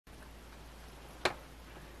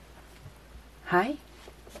Hi,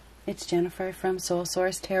 it's Jennifer from Soul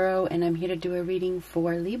Source Tarot, and I'm here to do a reading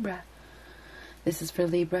for Libra. This is for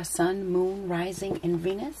Libra, Sun, Moon, Rising, and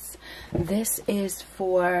Venus. This is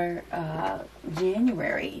for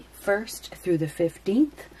January 1st through the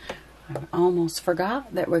 15th. I almost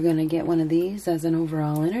forgot that we're going to get one of these as an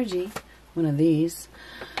overall energy. One of these.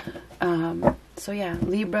 So yeah,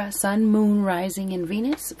 Libra, Sun, Moon, Rising, and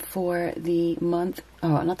Venus for the month,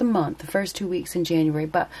 not the month, the first 2 weeks in January,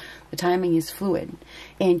 but the timing is fluid.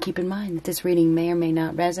 And keep in mind that this reading may or may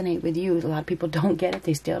not resonate with you. A lot of people don't get it.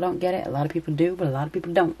 They still don't get it. A lot of people do, but a lot of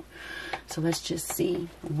people don't. So let's just see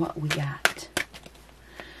what we got.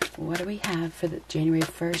 What do we have for the January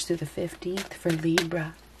 1st through the 15th for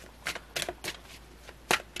Libra?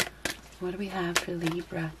 What do we have for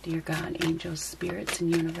Libra, dear God, angels, spirits,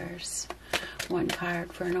 and universe? One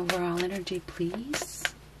card for an overall energy, please.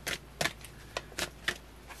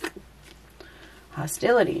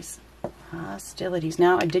 Hostilities. Hostilities.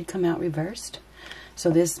 Now, it did come out reversed. So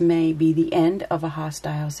this may be the end of a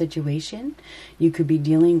hostile situation. You could be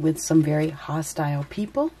dealing with some very hostile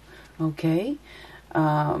people. Okay.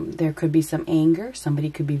 There could be some anger.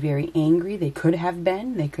 Somebody could be very angry. They could have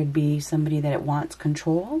been. They could be somebody that wants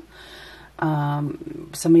control.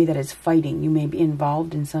 Somebody that is fighting. You may be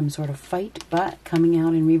involved in some sort of fight, but coming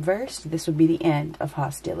out in reverse, this would be the end of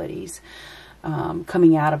hostilities.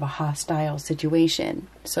 Coming out of a hostile situation.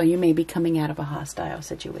 So you may be coming out of a hostile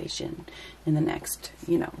situation in the next,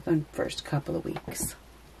 the first couple of weeks.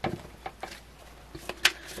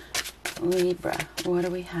 Libra. What do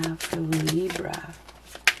we have for Libra?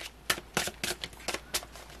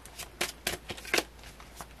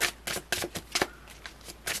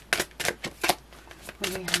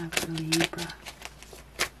 What do we have for Libra?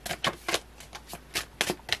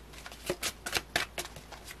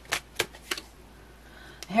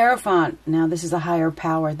 Hierophant. Now, this is a higher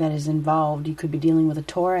power that is involved. You could be dealing with a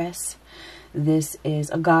Taurus. This is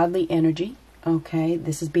a godly energy. Okay,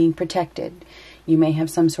 this is being protected. You may have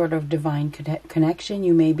some sort of divine connection.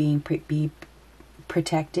 You may be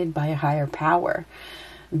protected by a higher power.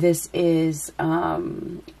 This is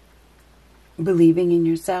believing in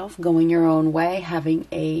yourself, going your own way, having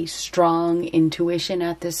a strong intuition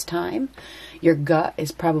at this time. Your gut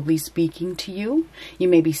is probably speaking to you. You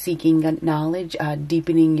may be seeking knowledge,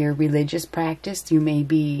 deepening your religious practice. You may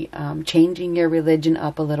be changing your religion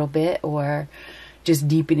up a little bit, or just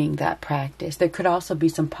deepening that practice. There could also be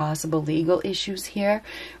some possible legal issues here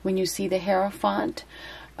when you see the Hierophant.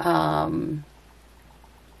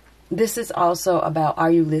 This is also about,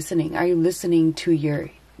 are you listening? Are you listening to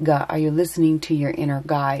your gut? Are you listening to your inner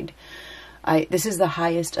guide? This is the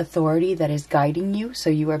highest authority that is guiding you,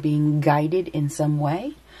 so you are being guided in some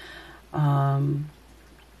way.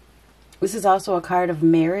 This is also a card of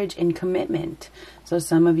marriage and commitment. So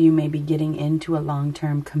some of you may be getting into a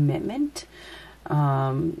long-term commitment.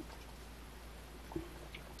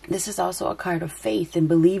 This is also a card of faith and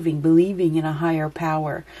believing in a higher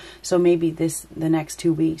power. So maybe the next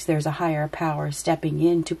 2 weeks, there's a higher power stepping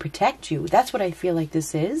in to protect you. That's what I feel like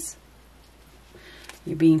this is.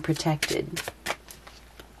 You're being protected.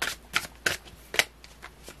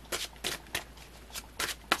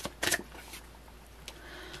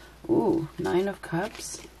 Ooh, 9 of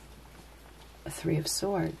Cups. A 3 of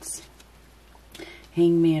Swords.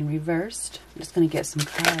 Hangman reversed. I'm just going to get some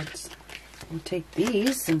cards. We'll take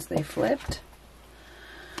these since they flipped.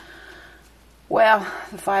 Well,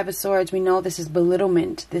 the 5 of Swords, we know this is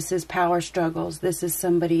belittlement. This is power struggles. This is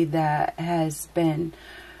somebody that has been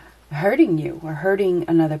hurting you or hurting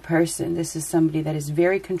another person. This is somebody that is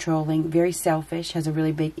very controlling, very selfish, has a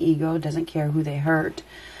really big ego, doesn't care who they hurt.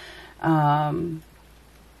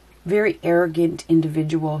 Very arrogant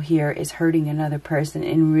individual here is hurting another person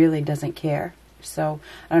and really doesn't care. So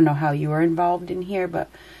I don't know how you are involved in here, but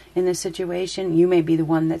in this situation, you may be the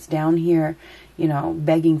one that's down here,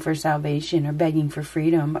 begging for salvation or begging for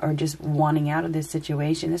freedom or just wanting out of this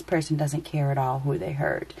situation. This person doesn't care at all who they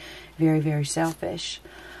hurt. Very, very selfish.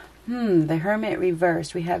 The Hermit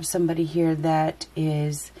reversed. We have somebody here that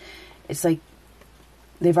is, it's like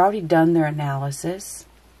they've already done their analysis.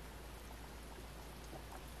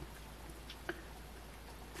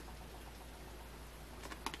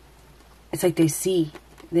 It's like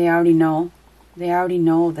they already know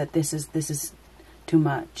that this is too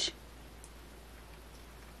much.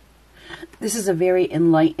 This is a very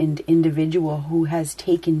enlightened individual who has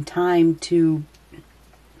taken time to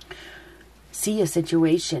see a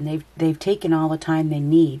situation. They've taken all the time they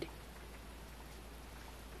need.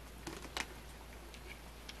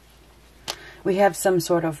 We have some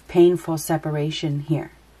sort of painful separation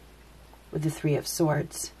here with the 3 of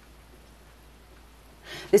Swords.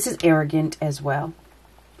 This is arrogant as well.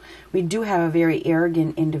 We do have a very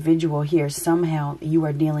arrogant individual here. Somehow you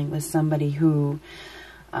are dealing with somebody who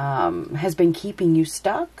has been keeping you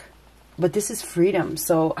stuck. But this is freedom.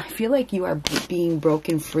 So I feel like you are being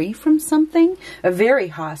broken free from something. A very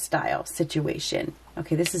hostile situation.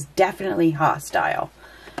 Okay, this is definitely hostile.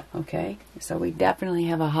 Okay, so we definitely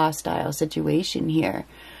have a hostile situation here.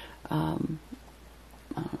 I don't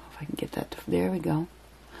know if I can get that. There we go.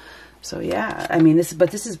 So yeah, I mean, this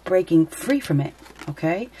is breaking free from it.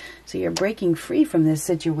 Okay, so you're breaking free from this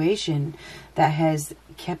situation that has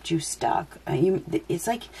kept you stuck. It's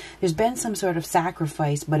like there's been some sort of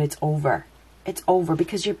sacrifice, but it's over. It's over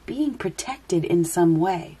because you're being protected in some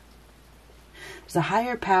way. There's a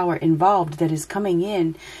higher power involved that is coming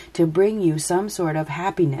in to bring you some sort of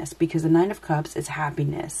happiness, because the Nine of Cups is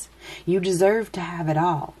happiness. You deserve to have it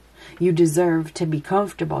all. You deserve to be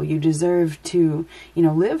comfortable. You deserve to, you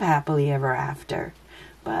know, live happily ever after.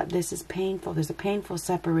 But this is painful. There's a painful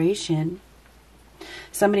separation.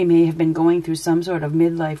 Somebody may have been going through some sort of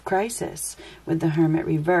midlife crisis with the Hermit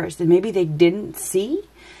reversed. And maybe they didn't see.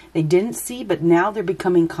 They didn't see, but now they're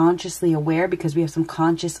becoming consciously aware, because we have some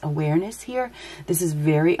conscious awareness here. This is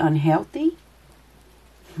very unhealthy.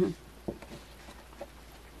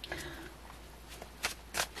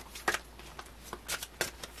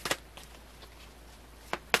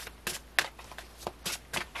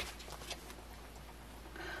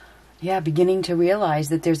 Yeah, beginning to realize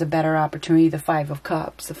that there's a better opportunity. The Five of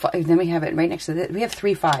Cups. Then we have it right next to it. We have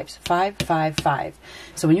 3 5s. 5, 5, 5.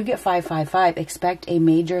 So when you get 5, 5, 5, expect a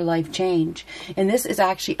major life change. And this is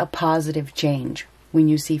actually a positive change when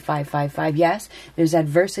you see 5, 5, 5. Yes, there's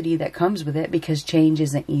adversity that comes with it, because change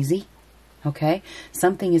isn't easy. Okay?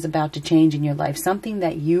 Something is about to change in your life. Something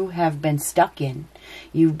that you have been stuck in.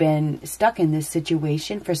 You've been stuck in this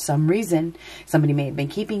situation for some reason. Somebody may have been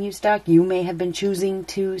keeping you stuck. You may have been choosing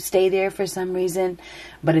to stay there for some reason.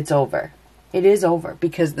 But it's over. It is over,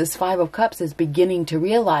 because this Five of Cups is beginning to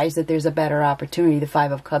realize that there's a better opportunity. The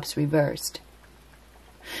Five of Cups reversed.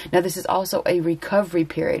 Now this is also a recovery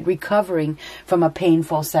period. Recovering from a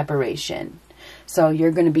painful separation. So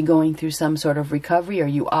you're going to be going through some sort of recovery, or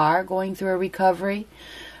you are going through a recovery.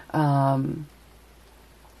 There's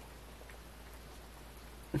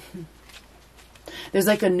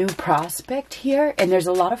like a new prospect here, and there's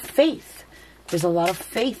a lot of faith. There's a lot of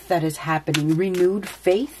faith that is happening. Renewed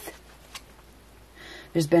faith.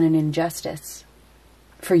 There's been an injustice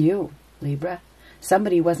for you, Libra.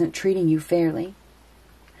 Somebody wasn't treating you fairly.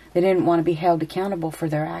 They didn't want to be held accountable for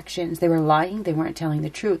their actions. They were lying. They weren't telling the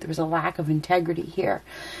truth. There was a lack of integrity here.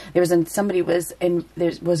 Somebody was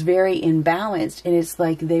very imbalanced, and it's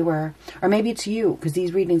like they were, or maybe it's you, because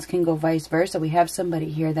these readings can go vice versa. We have somebody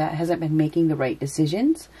here that hasn't been making the right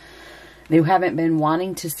decisions. They haven't been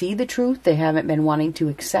wanting to see the truth. They haven't been wanting to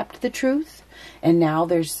accept the truth. And now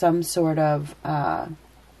there's some sort of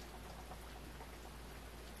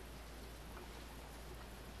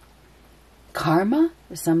karma.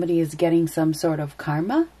 Somebody is getting some sort of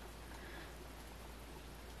karma.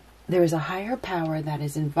 There is a higher power that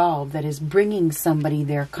is involved, that is bringing somebody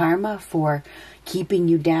their karma for keeping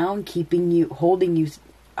you down, holding you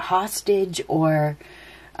hostage, or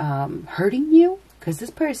hurting you. Because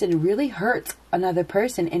this person really hurts another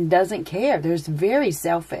person and doesn't care. They're very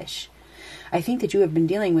selfish. I think that you have been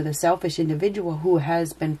dealing with a selfish individual who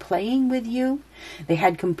has been playing with you. They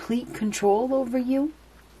had complete control over you.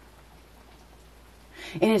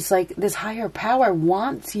 And it's like this higher power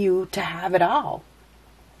wants you to have it all.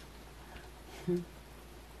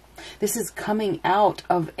 This is coming out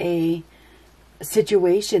of a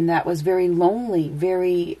situation that was very lonely,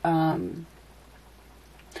 very, well,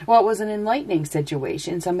 it was an enlightening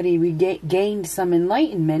situation. Somebody gained some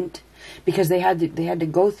enlightenment because they had to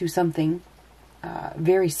go through something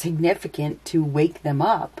very significant to wake them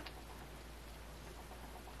up.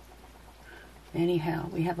 Anyhow,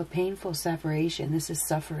 we have a painful separation. This is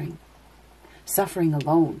suffering. Suffering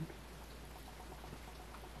alone.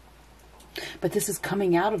 But this is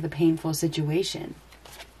coming out of the painful situation.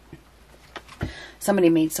 Somebody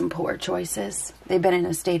made some poor choices. They've been in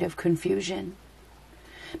a state of confusion.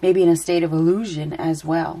 Maybe in a state of illusion as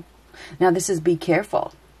well. Now this is be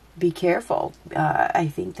careful. Be careful. I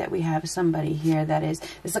think that we have somebody here that is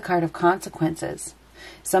a card of consequences.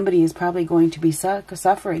 Somebody is probably going to be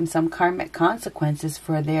suffering some karmic consequences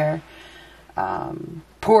for their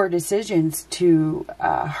poor decisions to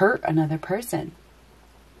hurt another person.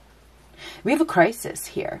 We have a crisis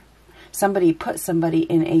here. Somebody put somebody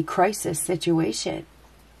in a crisis situation.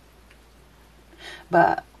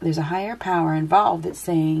 But there's a higher power involved that's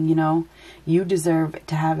saying, you know, you deserve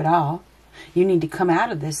to have it all. You need to come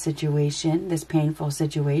out of this situation, this painful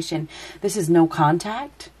situation. This is no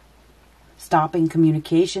contact. Stopping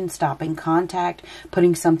communication, stopping contact,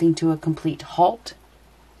 putting something to a complete halt.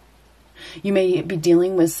 You may be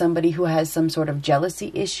dealing with somebody who has some sort of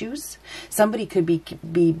jealousy issues. Somebody could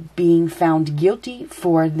be being found guilty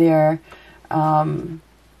for their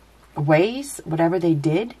ways, whatever they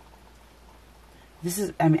did. This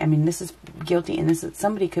is, I mean, this is guilty, and this is,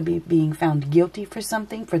 somebody could be being found guilty for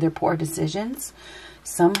something, for their poor decisions.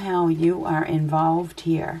 Somehow you are involved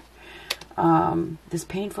here. This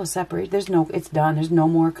painful separation, it's done. There's no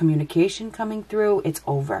more communication coming through. It's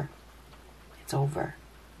over. It's over.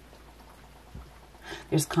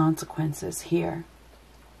 There's consequences here.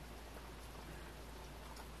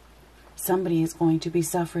 Somebody is going to be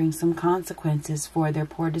suffering some consequences for their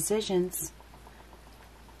poor decisions.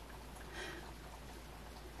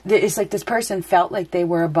 It's like this person felt like they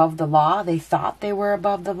were above the law. They thought they were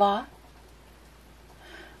above the law.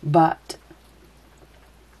 But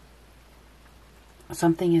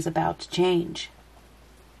something is about to change.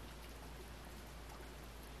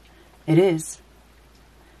 It is.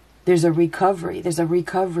 There's a recovery. There's a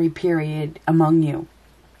recovery period among you.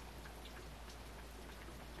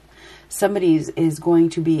 Somebody is going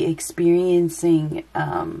to be experiencing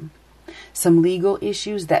some legal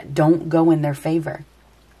issues that don't go in their favor.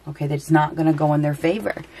 Okay, that's not going to go in their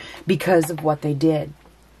favor because of what they did.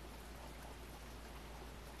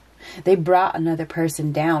 They brought another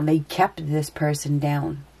person down. They kept this person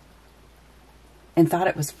down and thought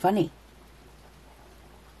it was funny.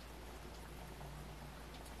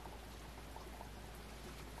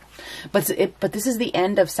 But this is the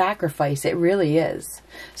end of sacrifice. It really is.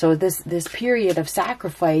 So this period of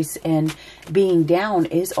sacrifice and being down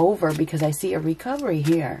is over because I see a recovery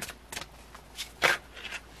here.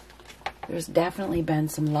 There's definitely been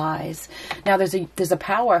some lies. Now there's a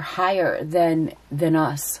power higher than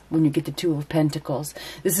us when you get the Two of Pentacles.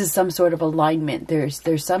 This is some sort of alignment.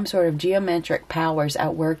 There's some sort of geometric powers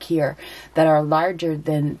at work here that are larger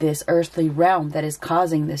than this earthly realm that is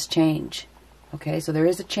causing this change. Okay, so there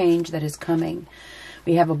is a change that is coming.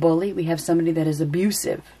 We have a bully. We have somebody that is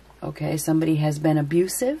abusive. Okay, somebody has been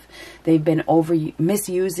abusive. They've been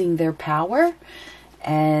misusing their power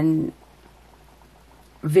and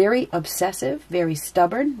very obsessive, very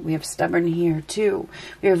stubborn. We have stubborn here too.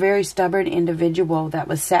 We are a very stubborn individual that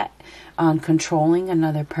was set on controlling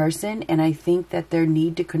another person, and I think that their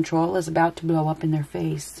need to control is about to blow up in their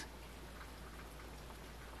face.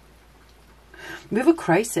 We have a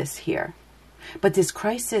crisis here. But this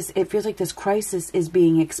crisis, it feels like this crisis is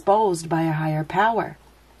being exposed by a higher power.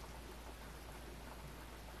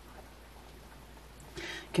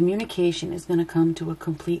 Communication is going to come to a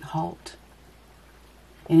complete halt.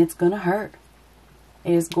 And it's going to hurt.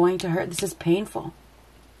 It is going to hurt. This is painful.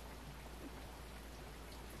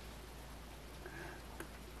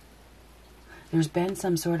 There's been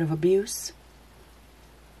some sort of abuse.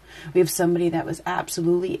 We have somebody that was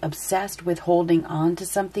absolutely obsessed with holding on to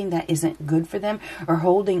something that isn't good for them, or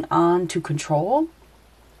holding on to control.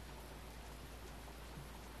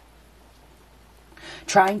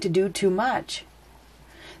 Trying to do too much.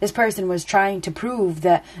 This person was trying to prove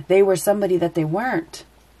that they were somebody that they weren't.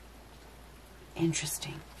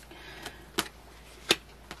 Interesting.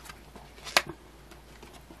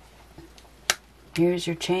 Here's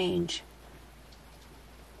your change.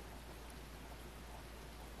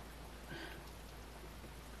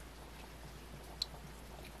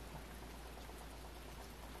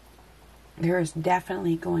 There is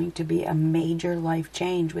definitely going to be a major life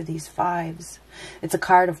change with these fives. It's a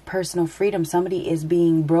card of personal freedom. Somebody is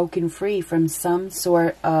being broken free from some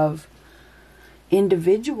sort of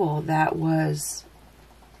individual that was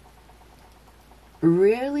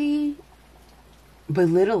really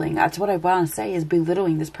belittling. That's what I want to say, is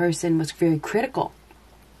belittling. This person was very critical.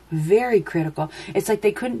 Very critical. It's like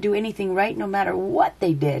they couldn't do anything right no matter what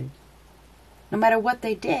they did. No matter what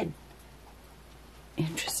they did.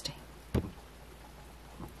 Interesting.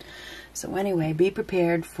 So anyway, be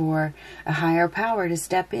prepared for a higher power to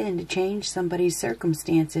step in to change somebody's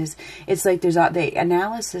circumstances. It's like the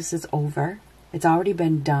analysis is over. It's already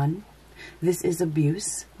been done. This is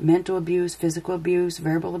abuse. Mental abuse, physical abuse,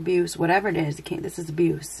 verbal abuse, whatever it is. This is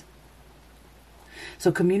abuse.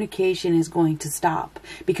 So communication is going to stop.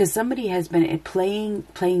 Because somebody has been playing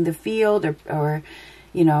the field or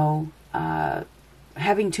you know,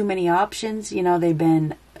 having too many options. You know, they've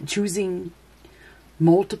been choosing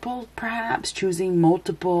multiple, perhaps choosing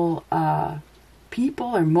multiple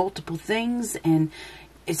people or multiple things, and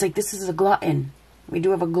it's like this is a glutton. We do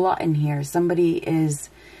have a glutton here. Somebody is,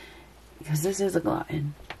 because this is a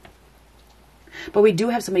glutton. But we do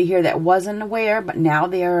have somebody here that wasn't aware, but now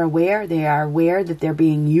they are aware. They are aware that they're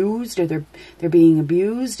being used, or they're being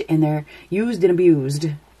abused, and they're used and abused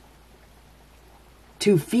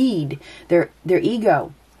to feed their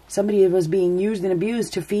ego. Somebody was being used and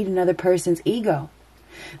abused to feed another person's ego.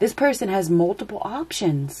 This person has multiple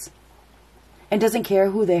options and doesn't care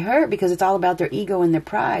who they hurt, because it's all about their ego and their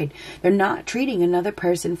pride. They're not treating another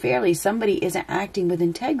person fairly. Somebody isn't acting with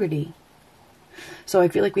integrity. So I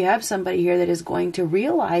feel like we have somebody here that is going to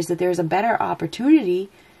realize that there's a better opportunity,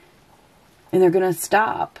 and they're going to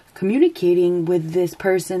stop communicating with this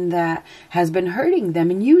person that has been hurting them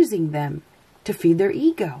and using them to feed their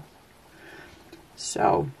ego.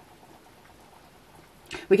 So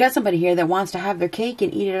we got somebody here that wants to have their cake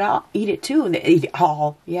and eat it all, eat it too. And they eat it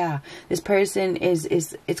all. Yeah. This person is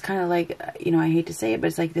it's kind of like, you know, I hate to say it, but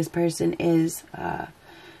it's like this person is,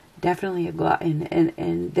 definitely a glutton,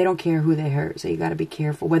 and they don't care who they hurt. So you got to be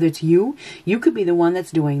careful. Whether it's you could be the one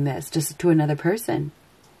that's doing this just to another person.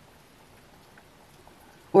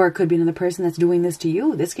 Or it could be another person that's doing this to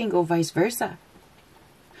you. This can go vice versa.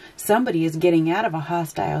 Somebody is getting out of a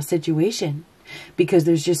hostile situation because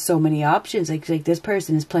there's just so many options. Like this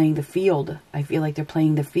person is playing the field. I feel like they're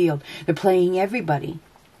playing the field. They're playing everybody.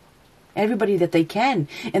 Everybody that they can.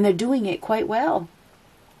 And they're doing it quite well.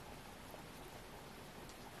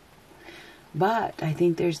 But I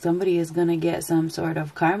think there's somebody is going to get some sort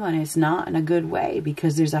of karma, and it's not in a good way,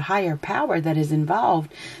 because there's a higher power that is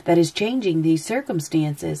involved that is changing these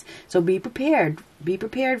circumstances. So be prepared. Be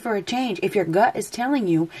prepared for a change. If your gut is telling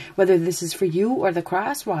you, whether this is for you or the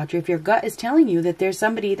cross watcher, if your gut is telling you that there's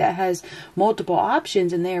somebody that has multiple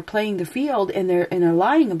options and they are playing the field and they're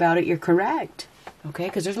lying about it, you're correct. Okay?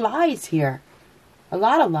 Because there's lies here. A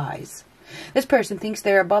lot of lies. This person thinks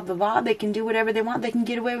they're above the law. They can do whatever they want. They can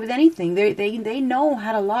get away with anything. They know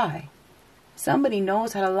how to lie. Somebody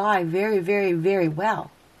knows how to lie very, very, very well.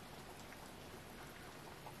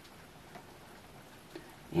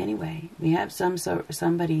 Anyway, we have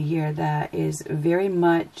somebody here that is very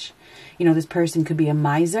much, you know, this person could be a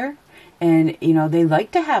miser, and, you know, they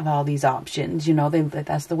like to have all these options. You know,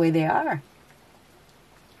 that's the way they are.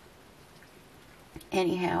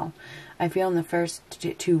 Anyhow, I feel in the first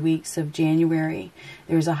 2 weeks of January,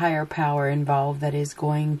 there's a higher power involved that is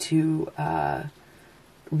going to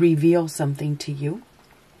reveal something to you,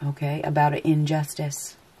 okay, about an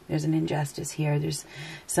injustice. There's an injustice here. There's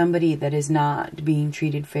somebody that is not being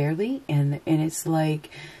treated fairly, and it's like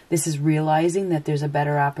this is realizing that there's a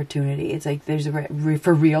better opportunity. It's like there's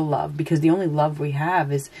for real love, because the only love we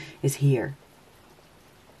have is here.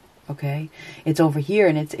 Okay, it's over here,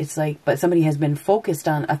 and it's like, but somebody has been focused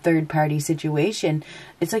on a third party situation.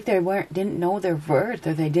 It's like they didn't know their worth,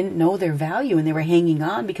 or they didn't know their value, and they were hanging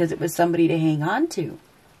on because it was somebody to hang on to.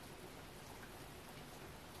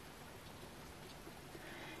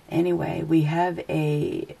 Anyway, we have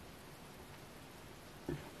it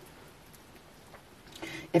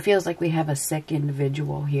feels like we have a sick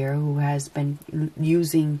individual here who has been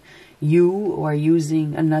using you or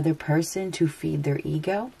using another person to feed their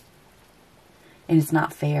ego. And it's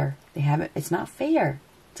not fair. It's not fair.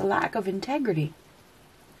 It's a lack of integrity.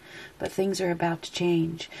 But things are about to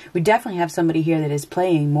change. We definitely have somebody here that is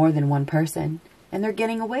playing more than one person, and they're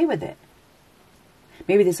getting away with it.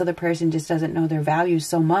 Maybe this other person just doesn't know their values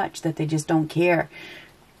so much that they just don't care.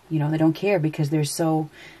 You know, they don't care because they're so,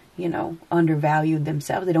 you know, undervalued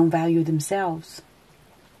themselves. They don't value themselves.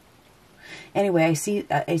 Anyway, I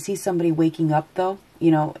see somebody waking up, though. You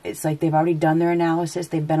know, it's like they've already done their analysis.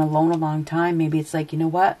 They've been alone a long time. Maybe it's like, you know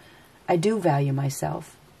what? I do value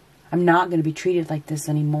myself. I'm not going to be treated like this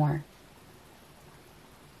anymore.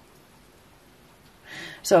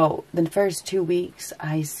 So the first 2 weeks,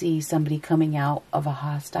 I see somebody coming out of a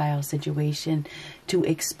hostile situation to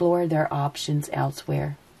explore their options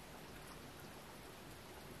elsewhere.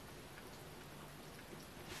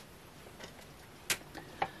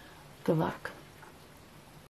 Good luck.